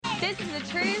This is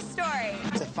a true story.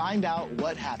 To find out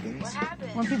what happens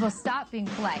When people stop being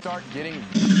polite. start getting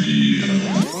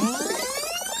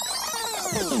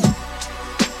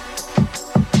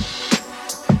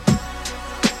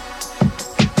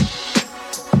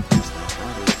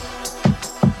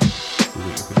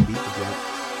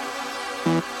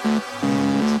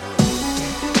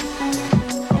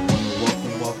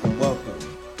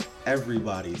Welcome,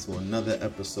 everybody, to another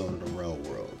episode of The Real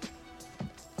World.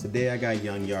 Today I got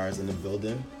Young Yars in the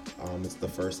building. It's the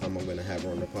first time I'm going to have her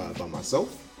on the pod by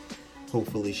myself.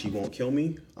 Hopefully she won't kill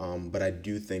me, but I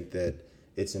do think that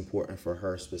it's important for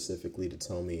her specifically to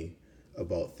tell me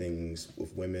about things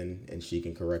with women, and she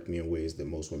can correct me in ways that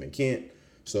most women can't.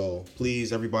 So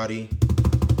please, everybody,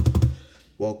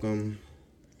 welcome.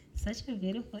 Such a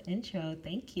beautiful intro.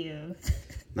 Thank you.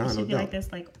 Nah, you should no be doubt. like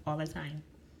this like all the time.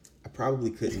 I probably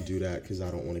couldn't do that because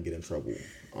I don't want to get in trouble.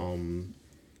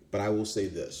 But I will say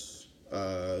this.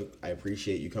 I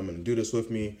appreciate you coming to do this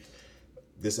with me.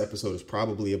 This episode is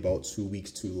probably about 2 weeks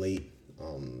too late.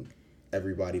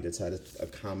 Everybody that's had a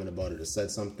comment about it has said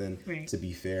something. Right. To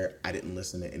be fair, I didn't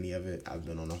listen to any of it. I've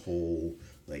been on a whole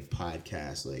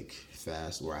podcast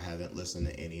fast where I haven't listened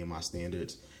to any of my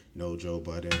standards. No Joe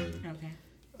Budden. Okay.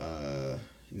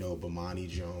 No Bomani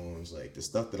Jones. The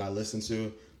stuff that I listen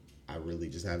to, I really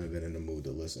just haven't been in the mood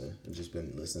to listen. I've just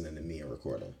been listening to me and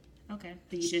recording. Okay.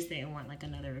 But you just didn't want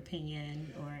another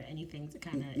opinion or anything to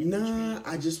kind of Nah,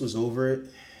 I just was over it.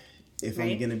 If I'm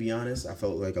Right. going to be honest, I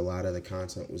felt like a lot of the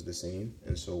content was the same.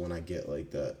 And so when I get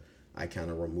like that, I kind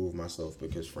of remove myself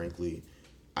because frankly,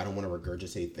 I don't want to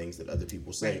regurgitate things that other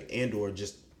people say Right. and or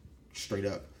just straight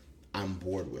up, I'm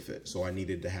bored with it. So I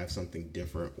needed to have something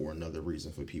different or another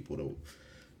reason for people to,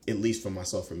 at least for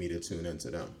myself, for me to tune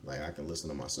into them. I can listen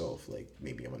to myself.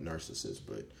 Maybe I'm a narcissist,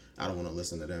 but I don't want to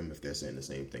listen to them if they're saying the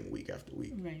same thing week after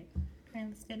week. Right. Okay,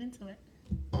 let's get into it.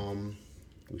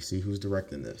 We see who's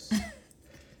directing this.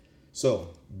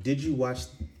 So, did you watch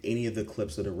any of the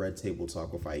clips of the Red Table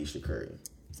Talk with Ayesha Curry?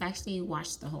 So I actually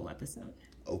watched the whole episode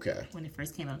Okay. when it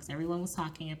first came out because everyone was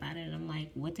talking about it. And I'm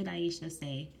like, what did Ayesha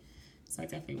say? So I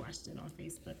definitely watched it on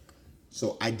Facebook.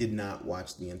 So, I did not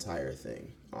watch the entire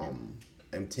thing.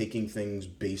 I'm taking things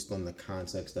based on the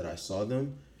context that I saw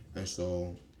them. And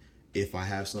so, if I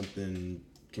have something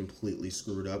completely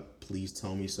screwed up, please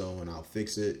tell me so and I'll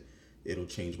fix it. It'll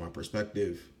change my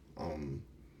perspective.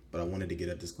 But I wanted to get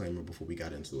a disclaimer before we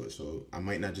got into it. So I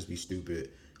might not just be stupid.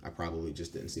 I probably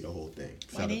just didn't see the whole thing.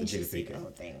 Why didn't you see the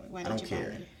whole thing? Why I didn't don't you care.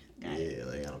 bother? Got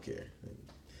it. I don't care.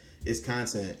 It's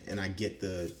content, and I get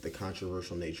the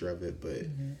controversial nature of it, but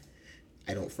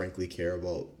I don't frankly care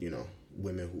about,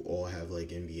 women who all have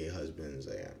NBA husbands.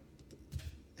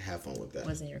 Have fun with that.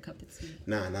 Wasn't your cup of tea?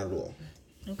 Nah, not at all.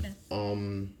 Okay.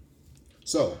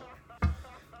 So,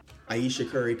 Ayesha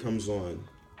Curry comes on,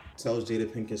 tells Jada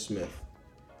Pinkett Smith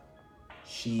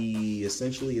she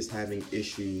essentially is having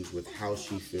issues with how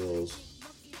she feels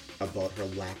about her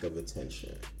lack of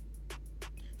attention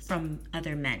From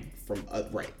other men. from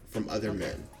other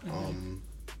men.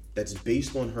 That's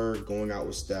based on her going out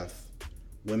with Steph,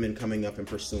 women coming up and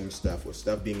pursuing Steph, with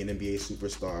Steph being an NBA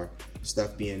superstar,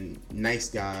 Steph being nice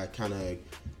guy, kind of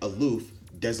aloof,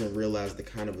 doesn't realize the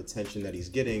kind of attention that he's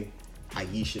getting.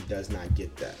 Ayesha does not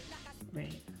get that.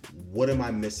 Right. What am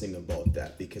I missing about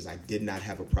that? Because I did not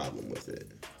have a problem with it.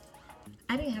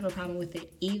 I didn't have a problem with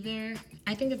it either.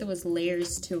 I think that there was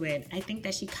layers to it. I think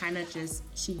that she kind of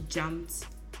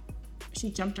she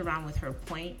jumped around with her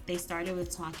point. They started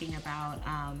with talking about,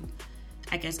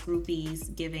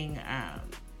 groupies giving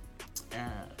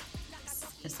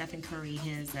Stephen Curry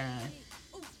his,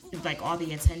 all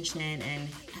the attention and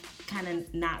kind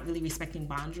of not really respecting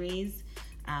boundaries.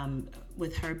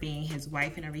 With her being his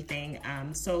wife and everything.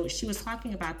 So she was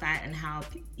talking about that and how,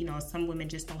 some women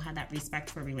just don't have that respect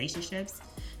for relationships,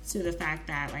 to the fact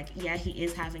that, he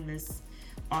is having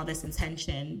all this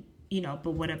attention,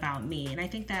 but what about me? And I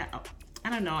think that, I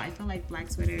don't know, I feel like Black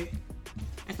Twitter,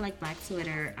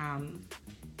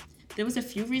 there was a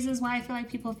few reasons why I feel like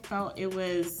people felt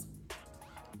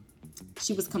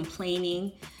she was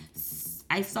complaining.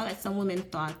 I saw that some women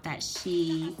thought that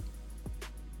she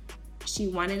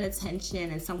wanted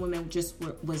attention, and some women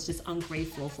was just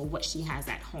ungrateful for what she has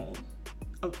at home.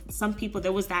 Some people,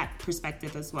 there was that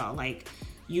perspective as well.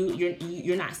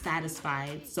 You're not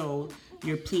satisfied, so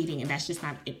you're pleading, and that's just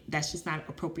not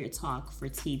appropriate talk for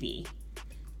TV.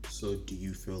 So do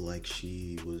you feel like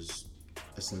she was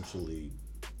essentially,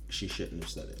 she shouldn't have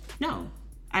said it? No,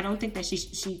 I don't think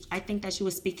that I think that she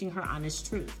was speaking her honest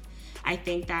truth. I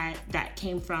think that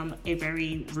came from a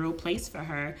very real place for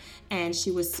her, and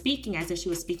she was speaking as if she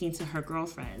was speaking to her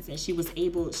girlfriends, and she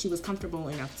was comfortable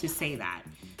enough to say that,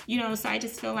 so I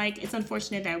just feel like it's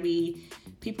unfortunate that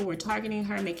people were targeting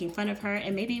her, making fun of her,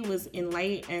 and maybe it was in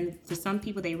light, and for some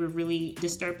people they were really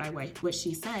disturbed by what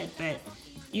she said, but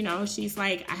she's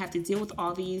like, I have to deal with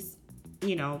all these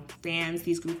fans,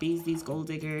 these groupies, these gold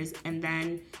diggers, and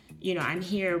then I'm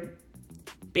here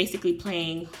basically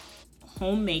playing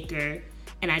homemaker,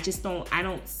 and I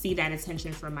don't see that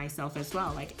attention for myself as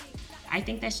well. Like, I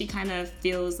think that she kind of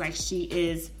feels like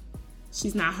she's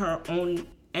not her own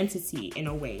entity in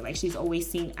a way. Like, she's always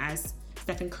seen as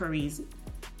Stephen Curry's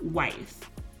wife,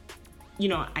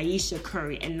 Ayesha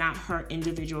Curry, and not her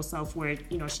individual self where,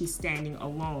 she's standing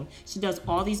alone. She does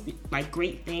all these like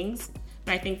great things,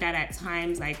 but I think that at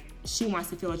times, like, she wants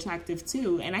to feel attractive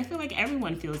too, and I feel like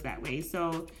everyone feels that way.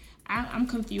 So I'm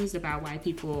confused about why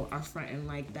people are fronting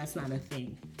like that's not a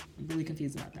thing. I'm really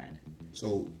confused about that.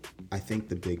 So I think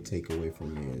the big takeaway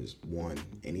from me is, one,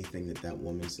 anything that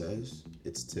woman says,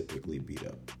 it's typically beat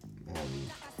up.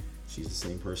 She's the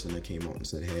same person that came out and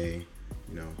said, hey,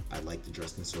 I like to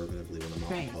dress conservatively when I'm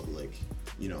out in public.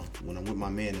 When I'm with my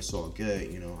man, it's all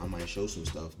good. I might show some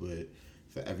stuff, but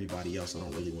for everybody else, I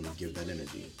don't really want to give that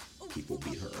energy. People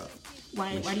beat her up.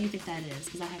 Why do you think that is?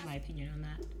 Because I have my opinion on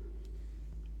that.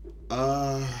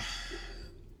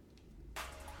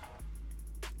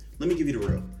 Let me give you the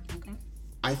real. Okay.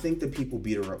 I think that people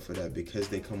beat her up for that because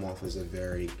they come off as a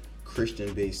very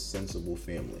Christian-based, sensible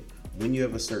family. When you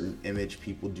have a certain image,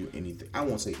 people do anything. I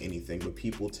won't say anything, but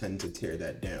people tend to tear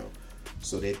that down.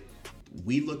 So that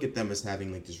we look at them as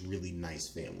having like this really nice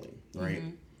family, right?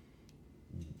 Mm-hmm.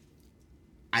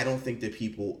 I don't think that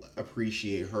people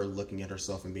appreciate her looking at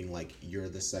herself and being like, you're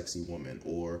the sexy woman,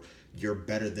 or you're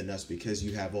better than us because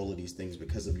you have all of these things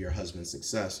because of your husband's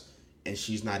success, and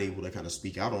she's not able to kind of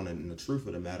speak out on it. And the truth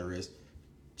of the matter is,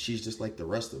 she's just like the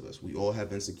rest of us. We all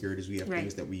have insecurities. We have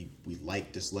things that we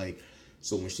like, dislike.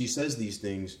 So when she says these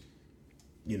things,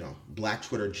 Black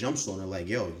Twitter jumps on her like,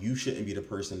 yo, you shouldn't be the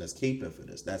person that's caping for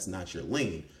this. That's not your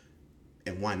lane.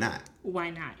 And why not?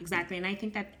 Why not? Exactly. And I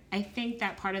think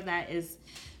that part of that is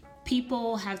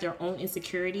people have their own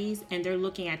insecurities, and they're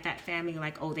looking at that family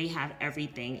like, oh, they have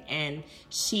everything. And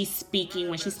she's speaking,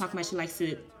 when she's talking about she likes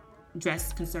to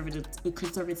dress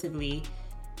conservatively,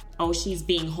 oh, she's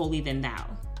being holier than thou.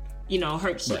 She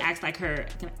acts like her,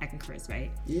 I can curse, right?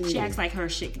 Yeah. She acts like her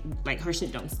shit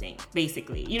don't stink,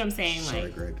 basically. You know what I'm saying? Sorry,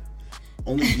 Greg.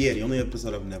 The only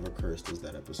episode I've never cursed is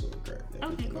that episode of Greg.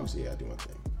 Okay, cool. I do my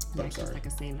thing. But I'm sorry. Like a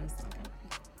sailor, so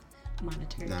I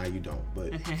monitor. Nah, you don't.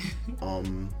 But okay.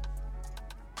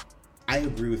 I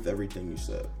agree with everything you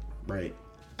said, right?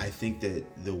 I think that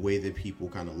the way that people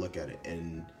kind of look at it,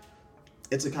 and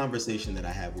it's a conversation that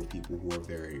I have with people who are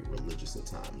very religious at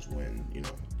times, when,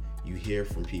 you hear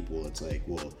from people, it's like,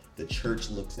 well, the church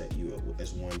looks at you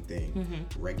as one thing.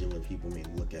 Mm-hmm. Regular people may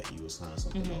look at you as kind of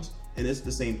something else. And it's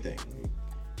the same thing.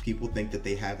 People think that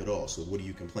they have it all, so what are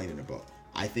you complaining about?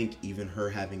 I think even her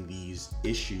having these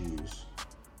issues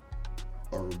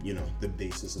are, the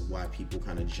basis of why people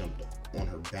kind of jumped on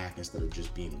her back instead of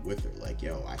just being with her. Like,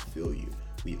 yo, I feel you.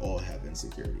 We all have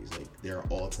insecurities. Like, there are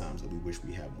all times that we wish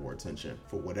we had more attention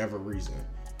for whatever reason.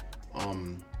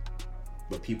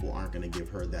 But people aren't going to give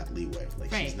her that leeway.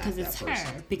 Like, right, she's not that it's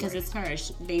person. Her. Because it's her.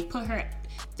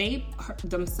 They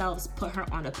themselves put her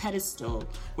on a pedestal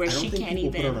where she can't even. I don't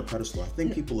think people put her on a pedestal. I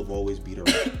think people have always beat her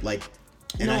up. Like,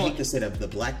 and I hate to say that, the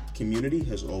Black community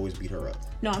has always beat her up.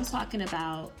 No, I'm talking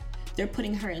about, they're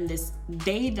putting her in this,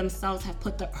 they themselves have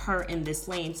put her in this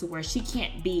lane to where she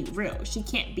can't be real. She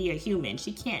can't be a human.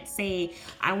 She can't say,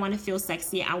 I want to feel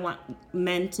sexy. I want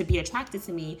men to be attracted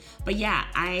to me. But yeah,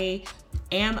 I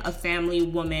am a family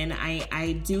woman.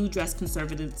 I do dress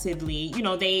conservatively.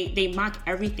 They mock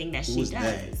everything that she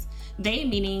does. They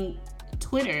meaning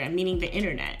Twitter, meaning the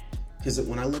internet. Because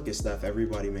when I look at stuff,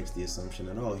 everybody makes the assumption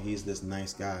that, oh, he's this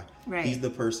nice guy. Right. He's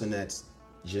the person that's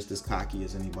just as cocky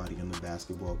as anybody on the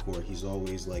basketball court. He's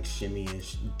always like shimmying,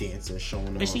 dancing, showing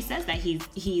off. But she says that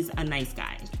he's a nice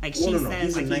guy. Like, she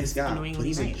says, he's a nice guy, but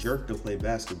he's a jerk to play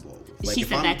basketball with. Like, she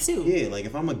said that too. Yeah, like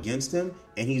if I'm against him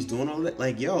and he's doing all that,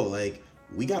 like, yo, like,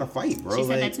 we gotta fight, bro. She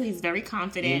said that too. He's very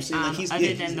confident. You know what I'm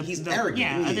saying? Like, he's arrogant.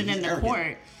 Yeah, other than the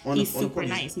court, he's super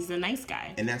nice. He's a nice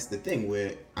guy. And that's the thing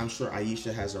where I'm sure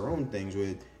Ayesha has her own things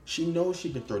where she knows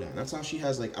she can throw down. That's how she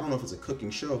has, like, I don't know if it's a cooking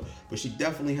show, but she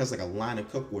definitely has like a line of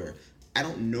cookware. I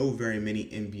don't know very many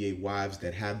NBA wives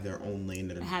that have their own lane,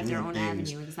 that have their own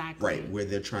avenue, exactly. Right, where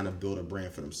they're trying to build a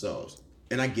brand for themselves.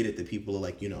 and I get it that people are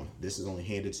like, this is only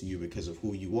handed to you because of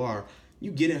who you are.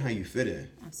 You get in how you fit in.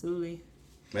 Absolutely.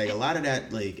 Like, a lot of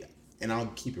that, like, and I'll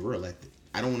keep it real, like,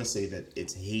 I don't want to say that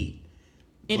it's hate.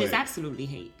 It is absolutely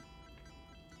hate.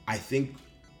 I think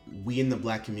we in the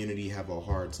Black community have a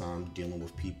hard time dealing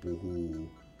with people who,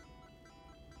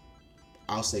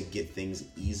 I'll say, get things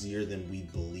easier than we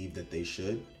believe that they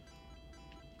should.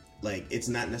 Like, it's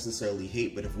not necessarily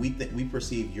hate, but if we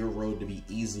perceive your road to be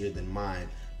easier than mine,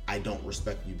 I don't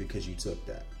respect you because you took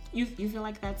that. You feel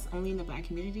like that's only in the Black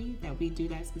community that we do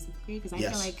that specifically? Because I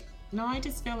feel like, no, I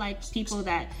just feel like people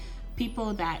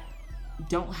that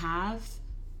don't have,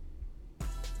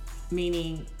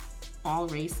 meaning all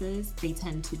races, they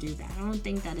tend to do that. I don't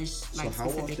think that is like so how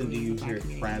specifically often do you hear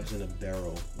community. crabs in a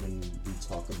barrel when we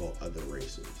talk about other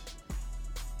races?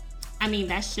 I mean,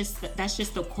 that's just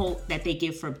the quote that they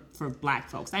give for Black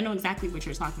folks. I know exactly what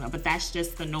you're talking about, but that's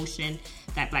just the notion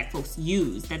that Black folks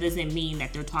use. That doesn't mean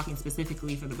that they're talking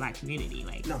specifically for the Black community.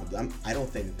 Like, no, I don't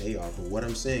think they are. But what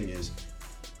I'm saying is,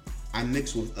 I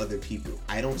mix with other people.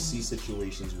 I don't see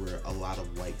situations where a lot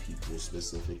of white people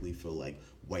specifically feel like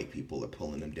white people are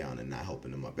pulling them down and not helping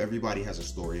them up. Everybody has a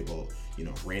story about,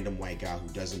 random white guy who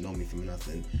doesn't know me from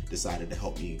nothing decided to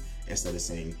help me instead of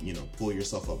saying, pull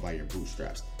yourself up by your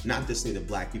bootstraps. Not to say that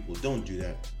Black people don't do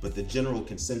that, but the general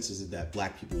consensus is that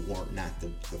Black people weren't not the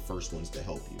first ones to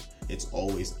help you. It's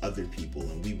always other people,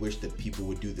 and we wish that people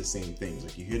would do the same things.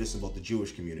 Like, you hear this about the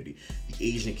Jewish community, the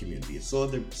Asian community. It's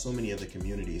so many other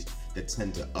communities that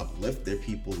tend to uplift their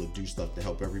people to do stuff to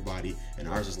help everybody, and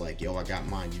ours is like, yo, I got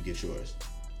mine, you get yours.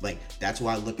 Like, that's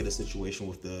why I look at a situation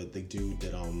with the dude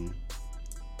that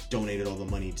donated all the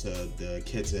money to the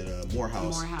kids at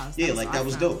Morehouse. Yeah, like, that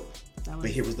was dope.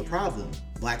 But here was the problem.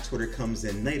 Black Twitter comes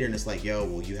in later and it's like, yo,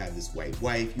 well, you have this white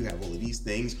wife, you have all of these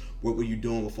things. What were you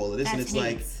doing with all of this? That's and it's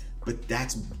hate. like, but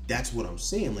that's what I'm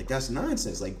saying. Like, that's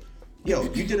nonsense. Like,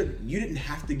 yo, you didn't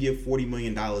have to give $40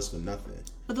 million for nothing.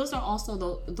 But those are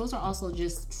also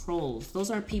just trolls.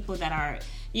 Those are people that are,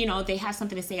 they have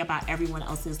something to say about everyone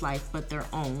else's life but their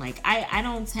own. Like, I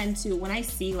don't tend to, when I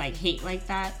see like hate like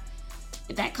that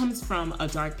comes from a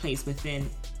dark place within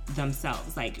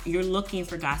themselves. Like, you're looking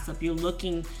for gossip, you're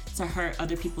looking to hurt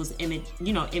other people's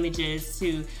images,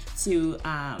 to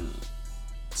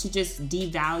just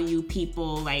devalue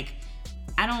people. Like,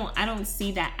 I don't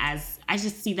see that as, I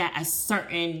just see that as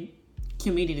certain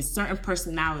communities, certain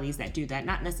personalities that do that,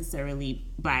 not necessarily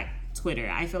Black Twitter.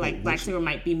 I feel like Black Twitter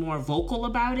might be more vocal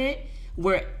about it.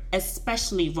 We're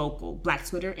especially vocal, Black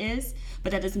Twitter is,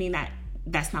 but that doesn't mean that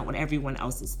that's not what everyone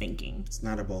else is thinking. It's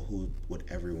not about what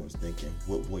everyone's thinking.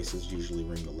 What voices usually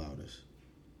ring the loudest?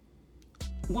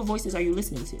 What voices are you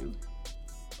listening to? I'm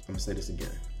gonna say this again.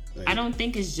 Like, I don't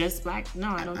think it's just Black. No,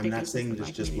 I don't think it's saying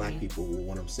it's just Black people.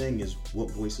 What I'm saying is,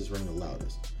 what voices ring the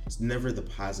loudest? It's never the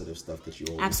positive stuff that you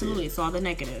always Absolutely, hear. It's all the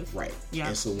negative. Right. Yeah.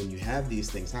 And so when you have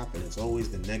these things happen, it's always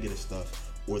the negative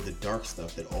stuff or the dark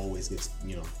stuff that always gets,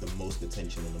 the most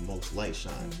attention and the most light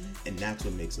shine. Mm-hmm. And that's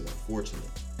what makes it unfortunate.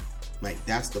 Like,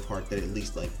 that's the part that at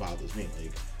least, like, bothers me.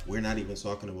 Like, we're not even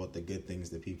talking about the good things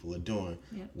that people are doing.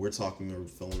 Yep. We're talking or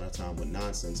filling our time with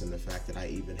nonsense, and the fact that I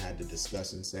even had to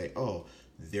discuss and say, oh,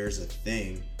 there's a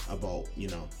thing about,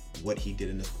 what he did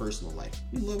in his personal life.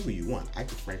 You love who you want. I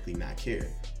could frankly not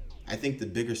care. I think the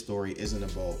bigger story isn't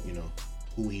about,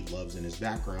 who he loves in his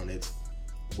background. It's,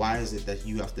 why is it that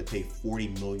you have to pay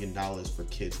 $40 million for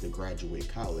kids to graduate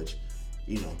college?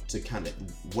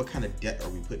 What kind of debt are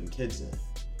we putting kids in?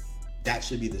 That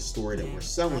should be the story that we're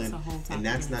selling, and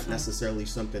that's not necessarily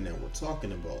something that we're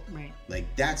talking about. Right. Like,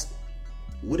 that's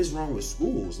what is wrong with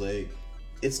schools. Like,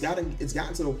 it's gotten to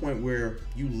the point where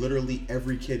you literally,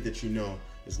 every kid that you know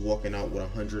is walking out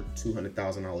with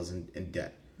 $100,000-$200,000 in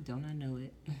debt. Don't I know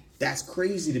it? That's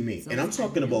crazy to me. And I'm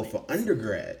talking about for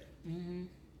undergrad. Mm-hmm.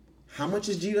 How much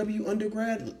is GW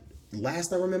undergrad?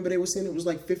 Last I remember, they were saying it was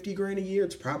like $50,000 a year.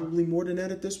 It's probably more than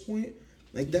that at this point.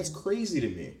 Like, that's crazy to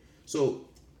me. So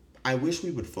I wish we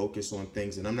would focus on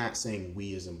things, and I'm not saying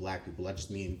we as in Black people, I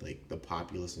just mean like the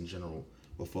populace in general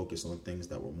will focus on things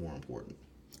that were more important.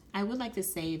 I would like to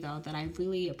say, though, that I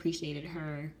really appreciated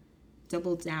her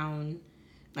double down,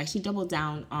 like she doubled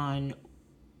down on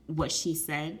what she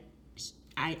said.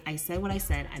 I said what I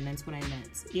said, I meant what I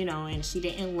meant, and she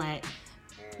didn't let,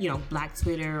 Black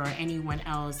Twitter or anyone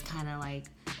else kind of like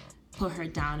put her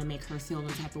down and make her feel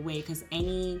the type of way, because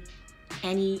any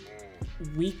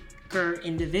weaker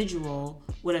individual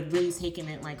would have really taken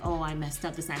it like, oh, I messed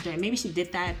up this and that. Maybe she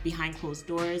did that behind closed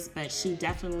doors, but she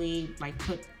definitely like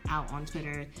put out on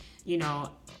Twitter,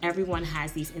 everyone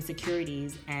has these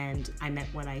insecurities and I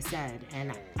meant what I said,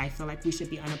 and I feel like we should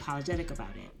be unapologetic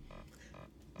about it.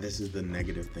 This is the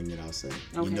negative thing that I'll say.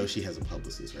 Okay. You know she has a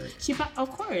publicist, right?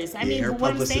 Of course. I Yeah, mean, her but what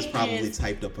I'm publicist saying probably is,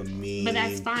 typed up a meme. but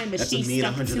that's fine. But That's she a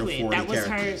meme, stuck to it.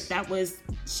 140 That was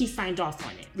she signed off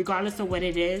on it, regardless of what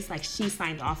it is. Like, she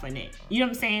signed off on it. You know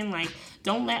what I'm saying? Like,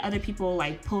 don't let other people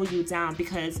like pull you down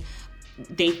because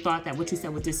they thought that what you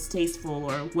said was distasteful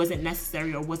or wasn't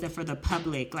necessary or wasn't for the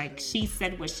public. Like, she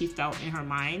said what she felt in her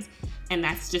mind, and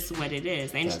that's just what it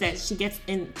is. And that she gets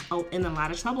in a lot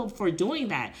of trouble for doing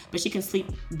that, but she can sleep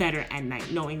better at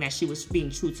night knowing that she was being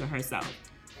true to herself.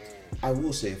 I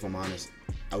will say, if I'm honest,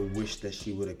 I wish that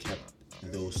she would have kept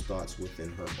those thoughts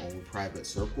within her own private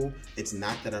circle. It's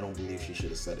not that I don't believe she should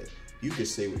have said it. You could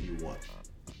say what you want.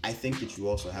 I think that you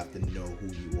also have to know who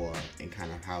you are and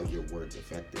kind of how your words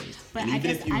affect things. But I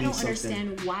guess I don't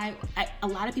understand why. A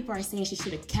lot of people are saying she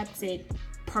should have kept it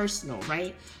personal,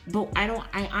 right? But I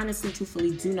honestly,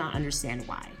 truthfully, do not understand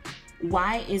why.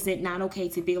 Why is it not okay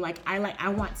to be like, I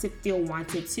want to feel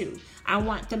wanted too. I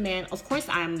want the man, of course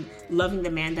I'm loving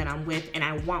the man that I'm with, and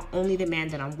I want only the man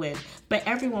that I'm with, but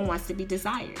everyone wants to be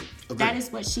desired. Okay. That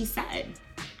is what she said.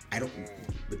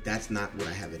 But that's not what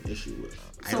I have an issue with.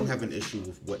 I don't have an issue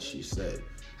with what she said.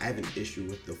 I have an issue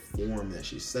with the form that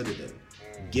she said it in.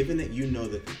 Given that you know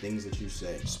that the things that you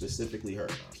say, specifically her,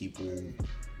 people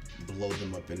blow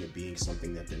them up into being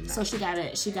something that they're not. So she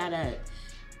gotta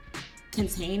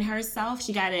contain herself.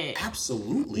 She gotta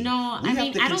absolutely. No, I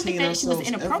mean I don't think that she was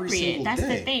inappropriate. That's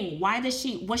day. the thing. Why does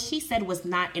what she said was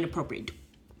not inappropriate?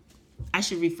 I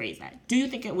should rephrase that. Do you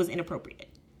think it was inappropriate?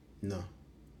 No.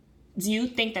 Do you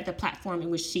think that the platform in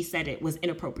which she said it was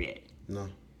inappropriate? No.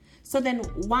 So then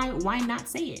why not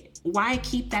say it? Why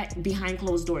keep that behind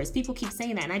closed doors? People keep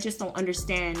saying that, and I just don't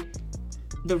understand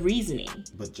the reasoning.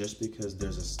 But just because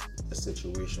there's a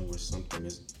situation where something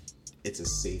it's a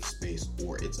safe space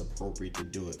or it's appropriate to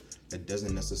do it, that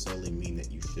doesn't necessarily mean that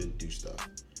you should do stuff.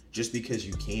 Just because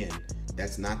you can,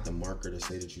 that's not the marker to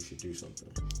say that you should do something.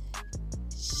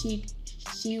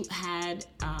 She had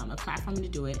a platform to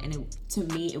do it, and to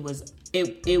me it was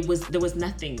there was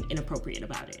nothing inappropriate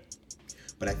about it.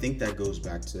 But I think that goes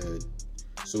back to,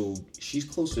 so she's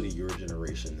closer to your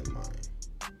generation than mine.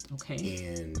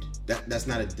 Okay. And that's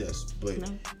not a diss, but no.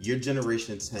 Your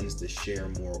generation tends to share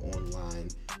more online,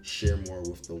 share more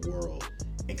with the world,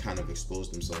 and kind of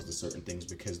expose themselves to certain things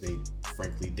because they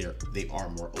are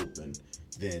more open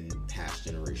than past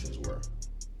generations were,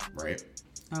 right?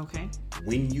 Okay.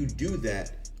 When you do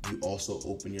that, you also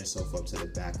open yourself up to the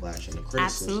backlash and the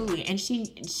criticism. Absolutely. And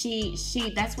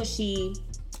she that's what she,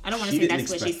 I don't want to say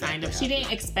that's what she signed up. She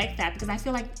didn't expect that because I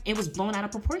feel like it was blown out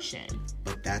of proportion.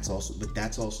 But that's also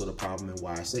the problem, and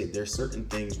why I say there's certain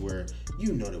things where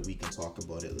you know that we can talk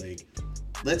about it. Like,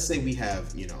 let's say we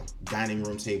have, dining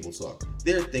room table talk.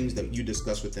 There are things that you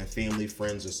discuss within family,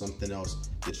 friends, or something else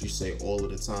that you say all of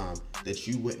the time that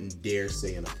you wouldn't dare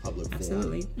say in a public forum.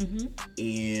 Absolutely.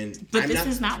 Mm-hmm. But this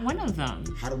is not one of them.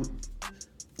 How do we?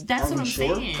 That's what I'm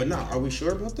saying. But no, are we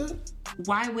sure about that?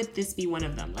 Why would this be one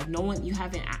of them? Like, no one, you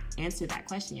haven't answered that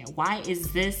question yet. Why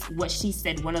is this, what she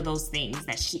said, one of those things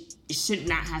that should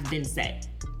not have been said?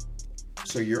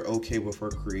 So you're okay with her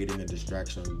creating a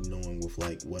distraction, knowing with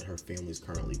like what her family's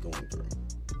currently going through?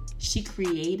 She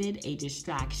created a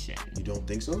distraction. You don't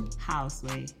think so? How,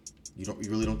 Sway? You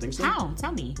really don't think so? How?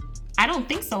 Tell me. I don't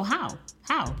think so. How?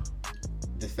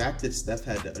 The fact that Steph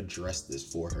had to address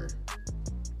this for her,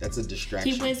 that's a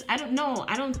distraction. I don't know.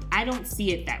 I don't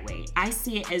see it that way. I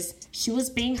see it as she was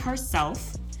being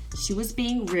herself. She was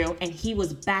being real, and he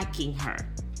was backing her.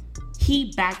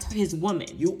 He backed his woman.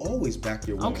 You always back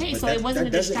your woman. Okay, so it wasn't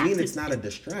a distraction. That doesn't mean it's not a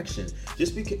distraction.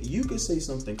 Just because you could say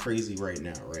something crazy right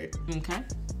now, right? Okay.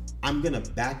 I'm gonna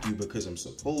back you because I'm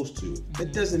supposed to.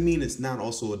 That doesn't mean it's not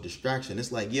also a distraction.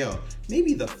 It's like, yo,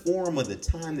 maybe the form of the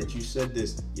time that you said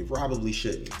this, you probably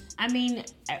shouldn't. I mean,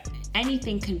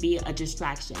 anything can be a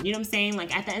distraction. You know what I'm saying?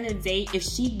 Like, at the end of the day, if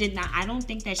she did not, I don't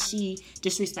think that she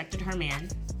disrespected her man.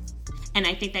 And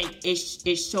I think that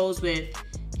it shows with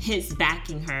his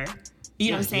backing her.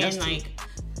 You know what I'm saying? Like,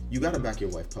 you gotta back your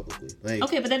wife publicly. Like,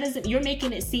 okay, but that doesn't. You're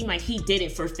making it seem like he did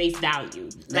it for face value.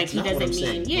 Like, he doesn't mean.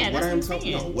 Saying. Yeah, that's what I'm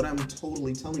saying. No, what I'm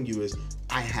totally telling you is,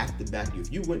 I have to back you.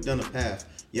 If you went down a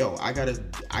path, yo, I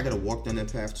gotta walk down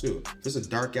that path too. If it's a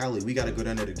dark alley, we gotta go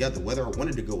down there together, whether I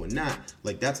wanted to go or not.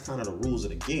 Like, that's kind of the rules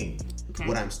of the game. Okay.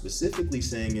 What I'm specifically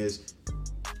saying is,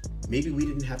 maybe we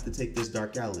didn't have to take this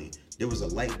dark alley. There was a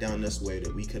light down this way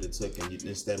that we could have took, and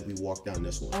instead we walked down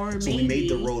this one. Or so we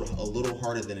made the road a little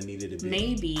harder than it needed to be.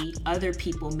 Maybe other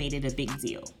people made it a big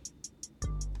deal.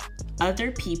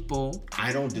 other people,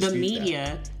 I don't dispute the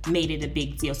media made it a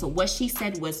big deal. So what she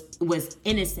said was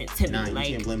innocent to me. You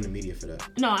can't blame the media for that.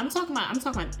 No, I'm talking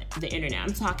about the internet.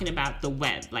 I'm talking about the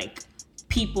web, like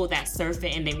people that surf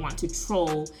it and they want to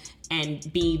troll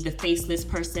and be the faceless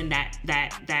person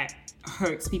that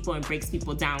hurts people and breaks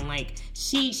people down. Like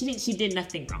she did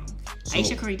nothing wrong. So,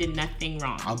 Ayesha Curry did nothing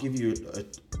wrong. I'll give you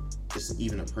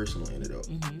even a personal anecdote.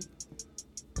 Mm-hmm.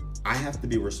 I have to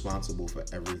be responsible for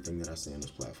everything that I say on this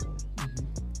platform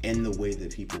and the way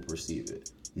that people perceive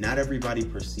it. Not everybody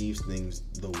perceives things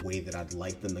the way that I'd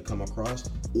like them to come across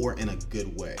or in a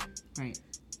good way. Right.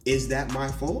 Is that my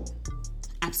fault?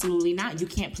 Absolutely not. You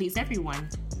can't please everyone.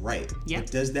 Right. Yep.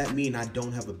 But does that mean I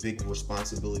don't have a big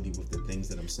responsibility with the things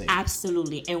that I'm saying?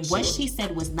 Absolutely. And what she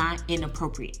said was not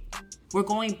inappropriate. We're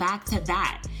going back to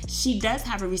that. She does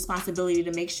have a responsibility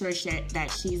to make sure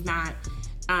that she's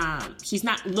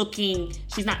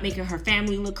not making her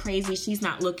family look crazy. She's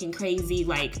not looking crazy,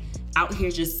 like out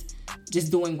here just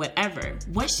doing whatever.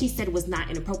 What she said was not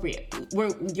inappropriate.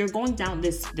 You're going down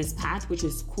this path, which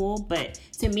is cool, but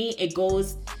to me it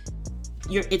goes.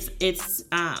 It's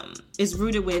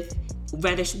rooted with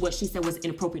whether what she said was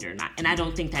inappropriate or not, and I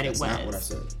don't think that it was. That's not what I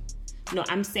said. No,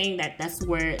 I'm saying that's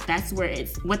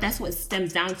what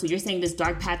stems down to. You're saying this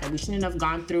dark path that we shouldn't have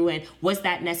gone through, and was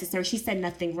that necessary? She said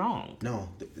nothing wrong. No,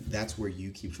 that's where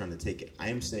you keep trying to take it. I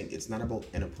am saying it's not about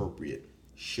inappropriate.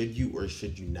 Should you or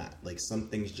should you not? Like, some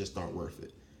things just aren't worth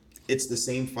it. It's the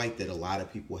same fight that a lot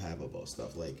of people have about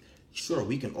stuff. Like, sure,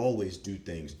 we can always do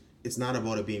things. It's not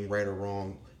about it being right or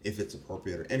wrong, if it's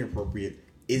appropriate or inappropriate.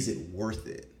 Is it worth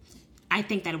it? I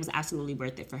think that it was absolutely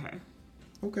worth it for her.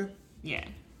 Okay. Yeah.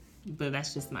 But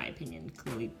that's just my opinion.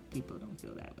 Clearly, people don't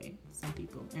feel that way. Some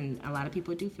people. And a lot of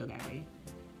people do feel that way.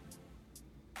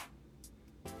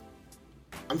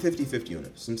 I'm 50-50 on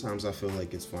it. Sometimes I feel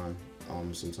like it's fine.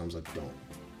 Sometimes I don't.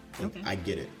 Like, Okay. I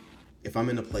get it. If I'm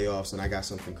in the playoffs and I got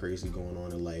something crazy going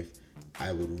on in life,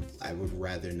 I would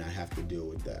rather not have to deal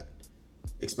with that.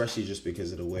 Especially just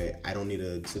because of the way I don't need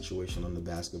a situation on the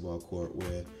basketball court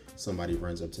where somebody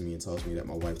runs up to me and tells me that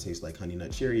my wife tastes like Honey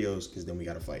Nut Cheerios, because then we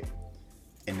got to fight.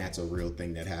 And that's a real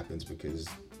thing that happens because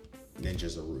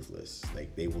ninjas are ruthless.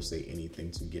 Like, they will say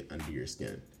anything to get under your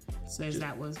skin. So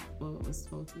what was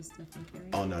told to Stephen Curry?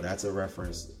 Oh no, that's a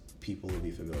reference people will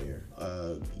be familiar.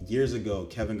 Years ago,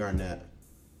 Kevin Garnett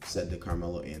said to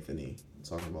Carmelo Anthony,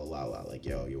 talking about Lala, like,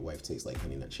 yo, your wife tastes like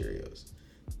Honey Nut Cheerios.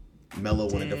 Melo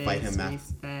wanted to fight him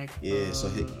after. Yeah, so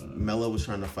Melo was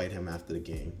trying to fight him after the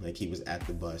game. Like, he was at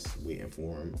the bus waiting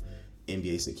for him.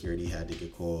 NBA security had to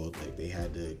get called. Like, they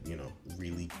had to,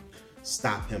 really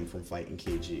stop him from fighting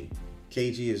KG.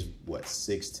 KG is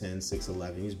 6'10",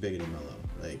 6'11". He's bigger than Melo.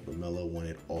 Like, but Melo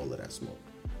wanted all of that smoke.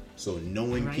 So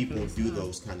knowing people do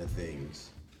those kind of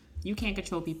things. You can't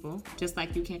control people, just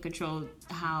like you can't control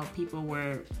how people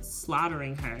were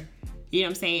slaughtering her. You know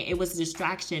what I'm saying? It was a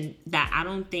distraction that I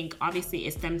don't think, obviously,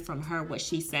 it stemmed from her, what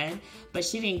she said, but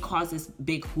she didn't cause this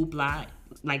big hoopla,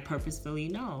 like, purposefully.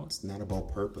 No. It's not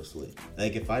about purposely.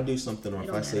 Like, if I do something or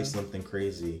if I say something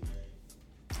crazy.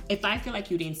 If I feel like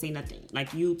you didn't say nothing,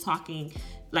 like you talking,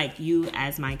 like you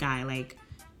as my guy, like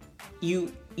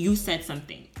you said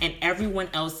something and everyone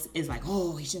else is like,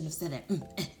 oh, he shouldn't have said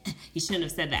that. He shouldn't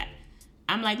have said that.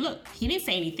 I'm like, look, he didn't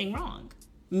say anything wrong.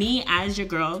 Me as your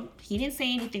girl, he didn't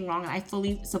say anything wrong. I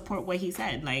fully support what he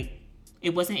said. Like,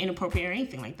 it wasn't inappropriate or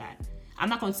anything like that. I'm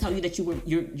not going to tell you that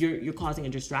you're causing a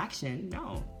distraction.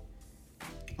 No.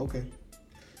 Okay.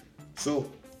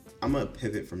 So I'm gonna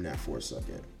pivot from that for a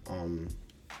second.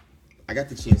 I got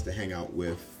the chance to hang out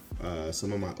with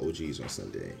some of my OGs on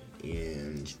Sunday,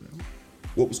 and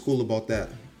what was cool about that?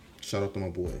 Shout out to my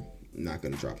boy. I'm not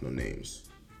gonna drop no names.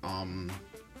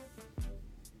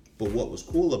 But what was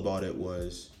cool about it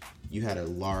was you had a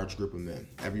large group of men.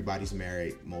 Everybody's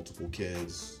married, multiple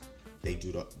kids.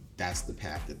 That's the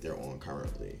path that they're on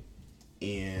currently.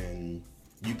 And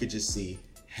you could just see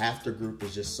half the group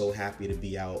is just so happy to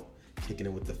be out kicking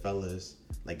it with the fellas.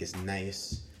 Like, it's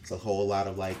nice. It's a whole lot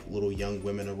of, like, little young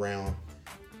women around.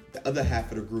 The other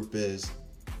half of the group is,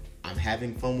 I'm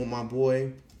having fun with my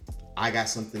boy. I got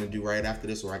something to do right after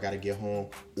this, or I got to get home,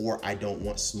 or I don't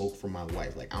want smoke from my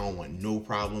wife. Like, I don't want no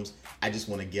problems. I just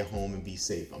want to get home and be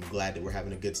safe. I'm glad that we're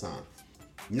having a good time.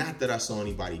 Not that I saw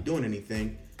anybody doing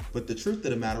anything, but the truth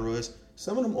of the matter is,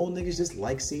 some of them old niggas just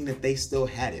like seeing that they still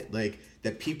had it. Like,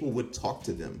 that people would talk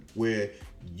to them. Where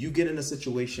you get in a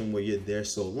situation where you're there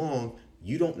so long,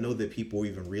 you don't know that people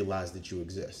even realize that you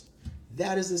exist.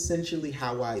 That is essentially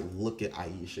how I look at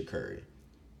Ayesha Curry.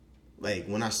 Like,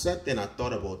 when I sat there and I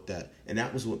thought about that, and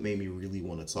that was what made me really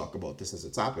want to talk about this as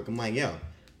a topic. I'm like, yo,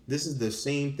 this is the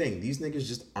same thing. These niggas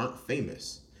just aren't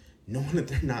famous. knowing that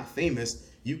they're not famous,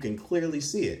 you can clearly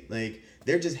see it. Like,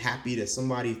 they're just happy that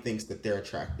somebody thinks that they're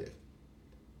attractive.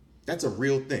 That's a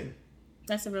real thing.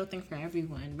 That's a real thing for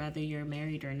everyone, whether you're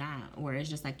married or not, or it's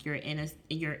just like you're in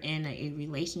a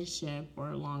relationship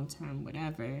or long term,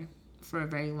 whatever, for a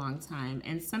very long time.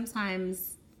 And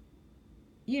sometimes,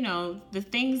 you know, the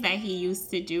things that he used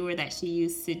to do or that she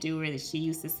used to do or that she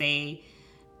used to say,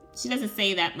 she doesn't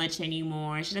say that much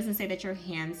anymore. She doesn't say that you're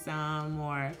handsome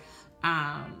or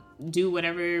do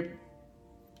whatever,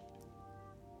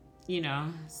 you know,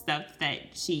 stuff that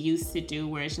she used to do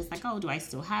where it's just like, oh, do I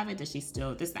still have it? Does she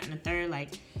still this, that, and the third?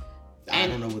 Like, I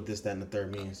don't know what this, that, and the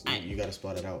third means. You got to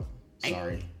spell it out.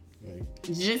 Sorry.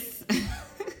 Just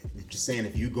saying,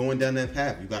 if you going down that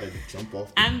path, you got to jump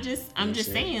off. I'm just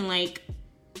saying, like,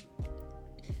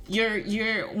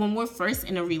 you're when we're first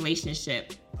in a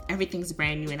relationship, everything's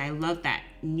brand new, and I love that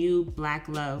new black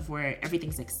love where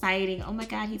everything's exciting. Oh my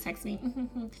God, he texted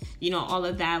me, you know, all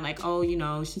of that. Like, oh, you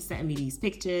know, she sent me these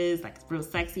pictures, like, real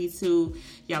sexy too.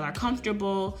 Y'all are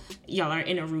comfortable. Y'all are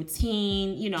in a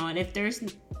routine, you know. And if there's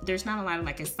not a lot of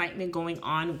like excitement going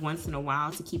on once in a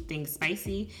while to keep things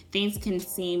spicy, things can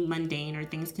seem mundane or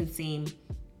things can seem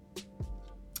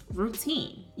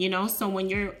routine, you know. So when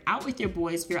you're out with your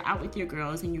boys, if you're out with your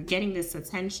girls and you're getting this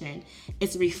attention,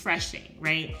 it's refreshing,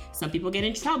 right? Some people get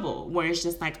in trouble where it's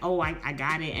just like, oh, I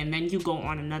got it, and then you go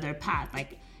on another path.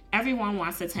 Like, everyone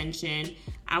wants attention.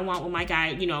 I want when my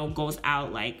guy, you know, goes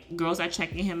out, like, girls are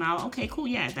checking him out. Okay, cool,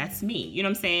 yeah, that's me, you know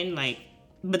what I'm saying? Like,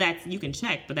 but that's, you can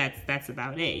check, but that's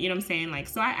about it, you know what I'm saying? Like,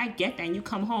 so I get that. And you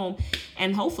come home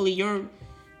and hopefully you're,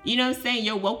 you know what I'm saying,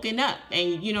 you're woken up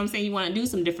and, you know what I'm saying, you want to do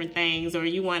some different things, or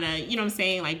you want to, you know what I'm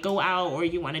saying, like, go out, or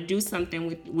you want to do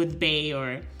something with bae,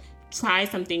 or try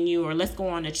something new, or let's go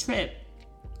on a trip.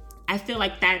 I feel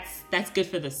like that's good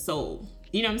for the soul.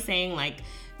 You know what I'm saying? Like,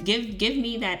 give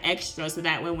me that extra so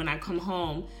that way when I come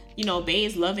home, you know, bae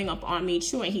is loving up on me,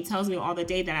 true, and he tells me every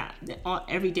day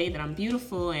that I'm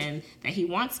beautiful and that he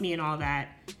wants me and all that.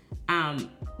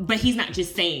 But he's not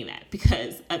just saying that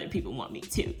because other people want me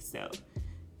too. So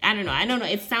I don't know.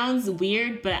 It sounds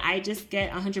weird, but I just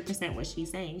get 100% what she's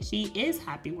saying. She is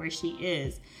happy where she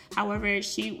is. However,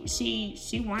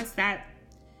 she wants that.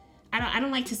 I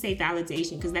don't like to say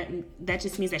validation because that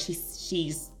just means that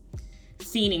she's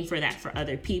fiending for that for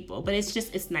other people. But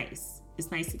it's nice. It's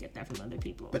nice to get that from other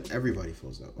people. But everybody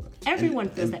feels that way. Everyone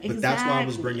feels that. But exactly. That's why I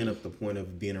was bringing up the point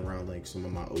of being around like some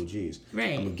of my OGs.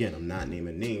 Right. Again, I'm not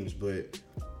naming names, but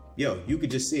yo, you could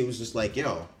just see it was just like,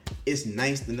 yo, it's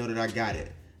nice to know that I got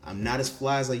it. I'm not as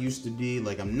fly as I used to be.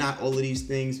 Like, I'm not all of these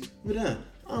things, but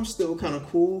I'm still kind of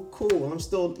cool. I'm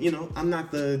still, you know, I'm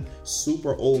not the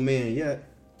super old man yet.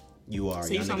 You are.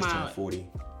 So y'all niggas turn 40.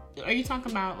 Are you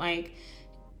talking about like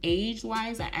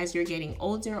age-wise as you're getting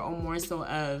older, or more so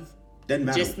of doesn't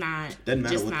matter.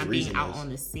 Just not being out on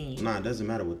the scene? Nah, it doesn't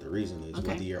matter what the reason is. Okay.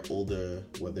 Whether you're older,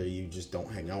 whether you just don't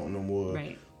hang out no more.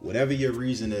 Right. Whatever your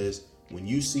reason is, when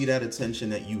you see that attention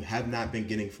that you have not been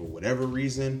getting for whatever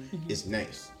reason, it's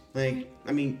nice. Like,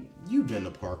 I mean, you've been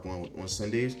to park on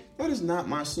Sundays. That is not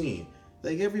my scene.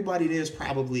 Like, everybody there's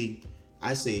probably,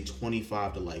 I say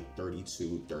 25 to like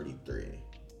 32, 33. You know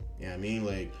what I mean?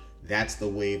 Like, that's the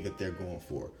wave that they're going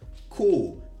for.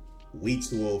 Cool. We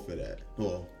too old for that.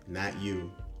 Well, not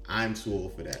you. I'm too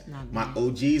old for that. My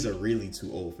OGs are really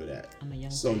too old for that. I'm a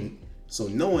young So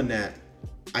knowing that,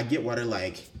 I get why they're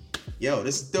like, yo,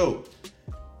 this is dope.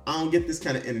 I don't get this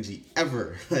kind of energy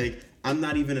ever. Like, I'm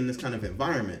not even in this kind of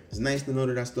environment. It's nice to know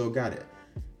that I still got it.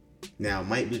 Now, it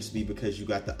might just be because you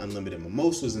got the unlimited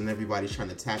mimosas and everybody's trying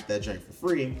to tap that drink for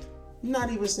free.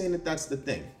 Not even saying that that's the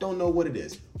thing. Don't know what it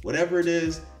is. Whatever it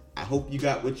is, I hope you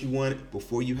got what you wanted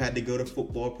before you had to go to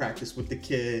football practice with the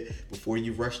kid, before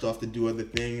you rushed off to do other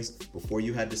things, before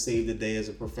you had to save the day as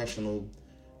a professional.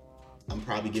 I'm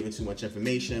probably giving too much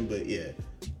information, but yeah,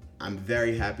 I'm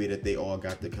very happy that they all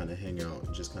got to kind of hang out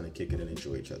and just kind of kick it and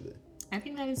enjoy each other. I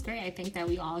think that is great. I think that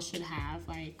we all should have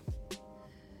like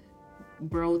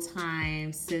bro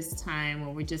time, sis time,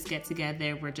 where we just get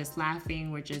together, we're just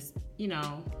laughing, we're just, you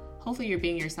know, hopefully you're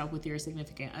being yourself with your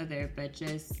significant other, but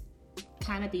just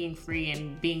kind of being free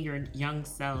and being your young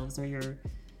selves, or your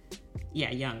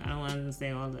young. I don't want to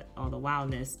say all the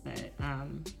wildness, but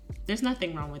there's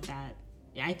nothing wrong with that.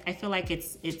 I feel like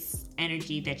it's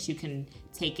energy that you can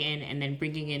take in and then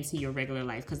bringing into your regular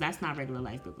life, because that's not regular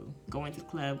life, boo-boo. Going to the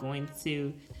club, going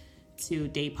to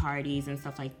day parties and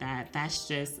stuff like that, that's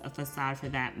just a facade for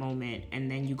that moment, and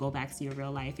then you go back to your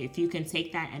real life. If you can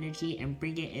take that energy and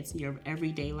bring it into your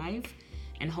everyday life,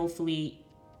 and hopefully,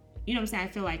 you know what I'm saying,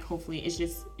 I feel like hopefully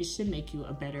it should make you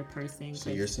a better person.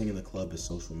 So you're saying the club is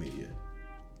social media?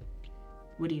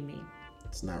 What do you mean?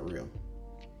 It's not real.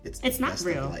 It's not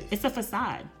real. It's a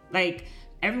facade. Like,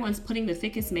 everyone's putting the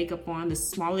thickest makeup on, the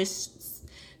smallest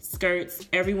skirts.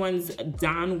 Everyone's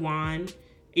Don Juan.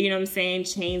 You know what I'm saying?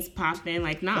 Chains popping.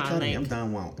 Like, nah. Like, I'm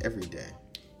Don Juan every day.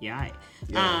 Yeah.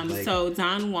 So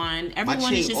Don Juan,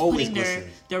 everyone is just putting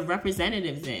their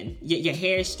representatives in. Your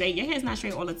hair is straight. Your hair's not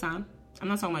straight all the time. I'm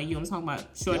not talking about you. I'm talking about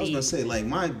shorty. I was gonna say, like,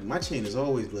 my chain is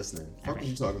always glistening. Fuck what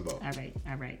you talking about? All right.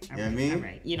 You know what I mean? All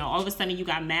right. You know, all of a sudden you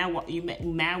got mad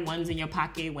ones in your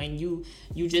pocket when you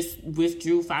just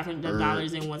withdrew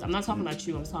 $500 in ones. I'm not talking about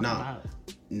you. I'm talking about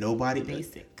nobody.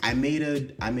 Basic. I made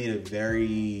a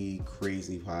very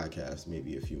crazy podcast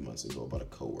maybe a few months ago about a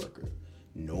coworker.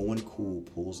 No one cool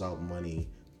pulls out money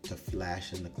to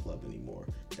flash in the club anymore.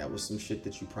 That was some shit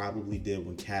that you probably did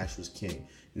when cash was king.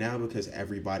 Now, because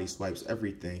everybody swipes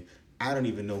everything, I don't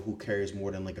even know who carries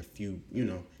more than like a few,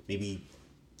 maybe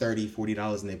 $30,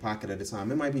 $40 in their pocket at a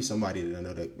time. It might be somebody that I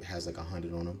know that has like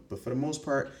 100 on them. But for the most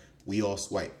part, we all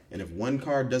swipe. And if one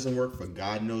card doesn't work for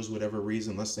God knows whatever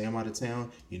reason, let's say I'm out of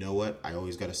town, you know what? I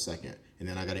always got a second. And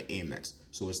then I got an Amex.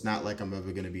 So it's not like I'm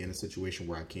ever going to be in a situation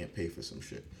where I can't pay for some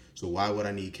shit. So why would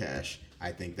I need cash?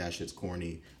 I think that shit's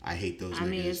corny. I hate those niggas. I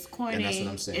mean, it's corny. And that's what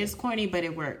I'm saying. It's corny, but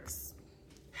it works.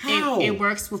 How? It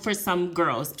works for some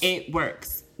girls. It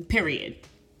works. Period.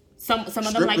 Some of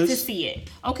them like to see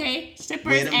it. Okay,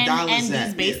 strippers and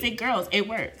these basic girls. It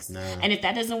works. Nah. And if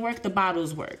that doesn't work, the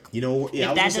bottles work. You know,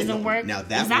 if that doesn't work, now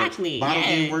that exactly. Works.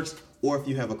 Bottles works. Or if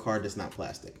you have a card that's not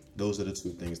plastic. Those are the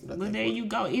two things that I think. Well, there you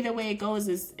go. Either way it goes,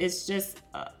 it's just...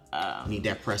 need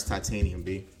that pressed titanium,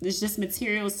 B. It's just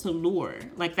materials to lure.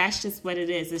 Like, that's just what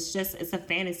it is. It's a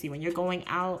fantasy. When you're going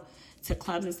out to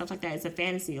clubs and stuff like that, it's a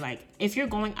fantasy. Like, if you're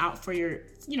going out for your...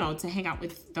 to hang out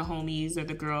with the homies or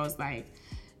the girls, like,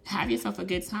 have yourself a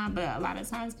good time. But a lot of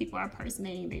times, people are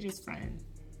impersonating. They just friend.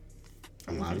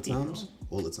 A lot of times?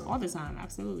 All the time? All the time,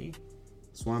 absolutely.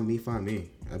 That's why me find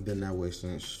me. I've been that way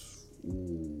since...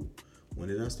 Ooh, when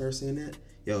did I start saying that?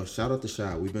 Yo, shout out to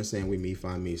Shy. We've been saying we me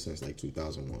find me since like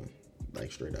 2001,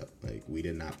 like straight up. Like we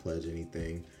did not pledge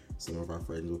anything. Some of our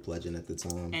friends were pledging at the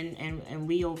time. And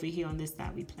we over here on this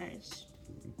side we pledged.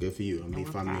 Good for you. Me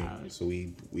find me. So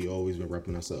we always been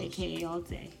repping ourselves. AKA all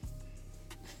day.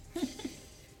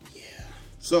 Yeah.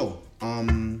 So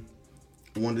I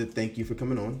wanted to thank you for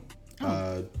coming on.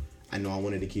 I know I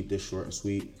wanted to keep this short and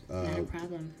sweet. Not a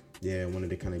problem. Yeah, I wanted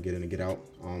to kind of get in and get out.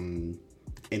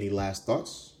 Any last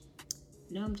thoughts?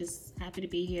 No, I'm just happy to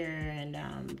be here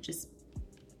and just,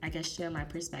 I guess, share my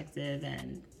perspective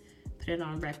and put it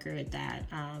on record that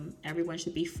everyone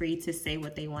should be free to say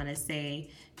what they want to say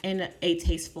in a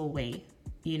tasteful way.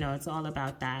 It's all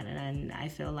about that. And I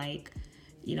feel like,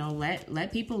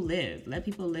 let people live. Let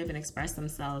people live and express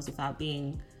themselves without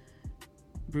being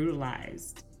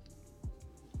brutalized.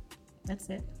 That's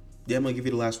it. Yeah, I'm going to give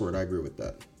you the last word. I agree with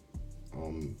that.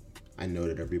 I know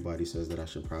that everybody says that I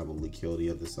should probably kill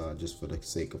the other side just for the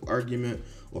sake of argument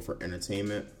or for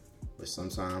entertainment, but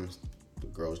sometimes the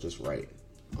girl's just right.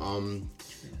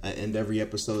 I end every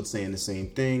episode saying the same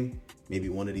thing. Maybe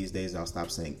one of these days I'll stop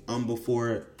saying before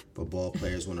it, but ball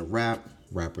players want to rap,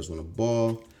 rappers want to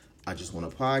ball. I just want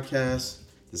a podcast.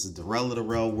 This is Darrell of the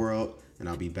Rel World, and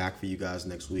I'll be back for you guys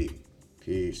next week.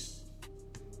 Peace.